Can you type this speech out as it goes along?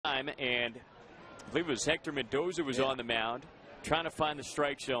time, and I believe it was Hector Mendoza was on the mound trying to find the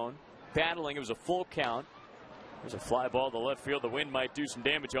strike zone, battling. It was a full count. There's a fly ball to left field. The wind might do some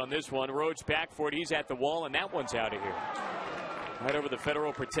damage on this one. Rhodes back for it. He's at the wall, and that one's out of here. Right over the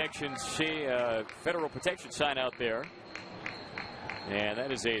Federal Protection sign out there. And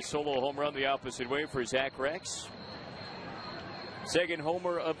that is a solo home run the opposite way for Zach Reks. Second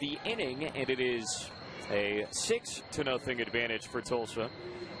homer of the inning, and it is a 6-0 advantage for Tulsa.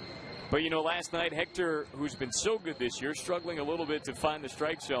 But, you know, last night, Hector, who's been so good this year, struggling a little bit to find the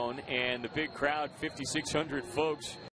strike zone, and the big crowd, 5,600 folks,